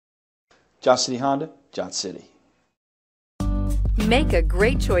Johnson City Honda, Johnson City. Make a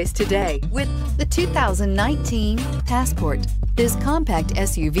great choice today with the 2019 Passport. This compact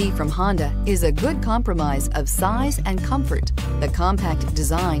SUV from Honda is a good compromise of size and comfort. The compact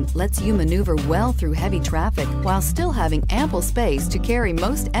design lets you maneuver well through heavy traffic while still having ample space to carry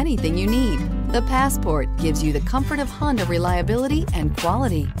most anything you need. The Passport gives you the comfort of Honda reliability and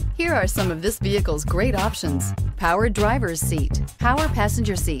quality. Here are some of this vehicle's great options: power driver's seat, power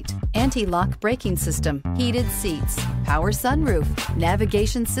passenger seat, anti-lock braking system, heated seats, power sunroof,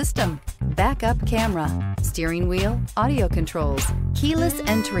 navigation system, backup camera, steering wheel audio controls, keyless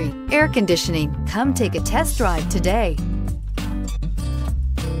entry, air conditioning. Come take a test drive today.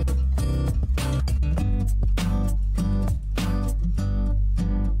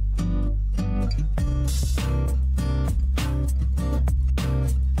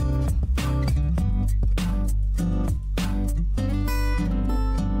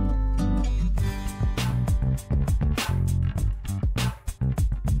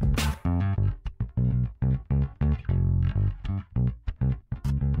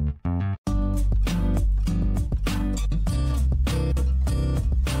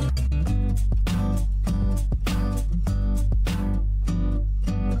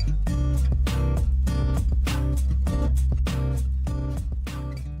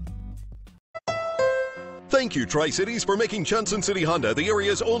 Thank you, Tri-Cities, for making Johnson City Honda the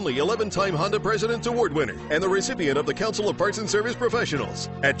area's only 11-time Honda President's Award winner and the recipient of the Council of Parts and Service Professionals.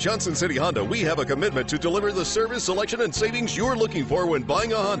 At Johnson City Honda, we have a commitment to deliver the service, selection, and savings you're looking for when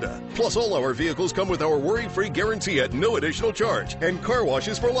buying a Honda. Plus, all our vehicles come with our worry-free guarantee at no additional charge and car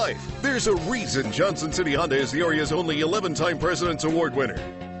washes for life. There's a reason Johnson City Honda is the area's only 11-time President's Award winner.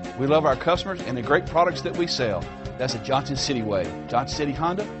 We love our customers and the great products that we sell. That's the Johnson City way. Johnson City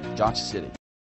Honda, Johnson City.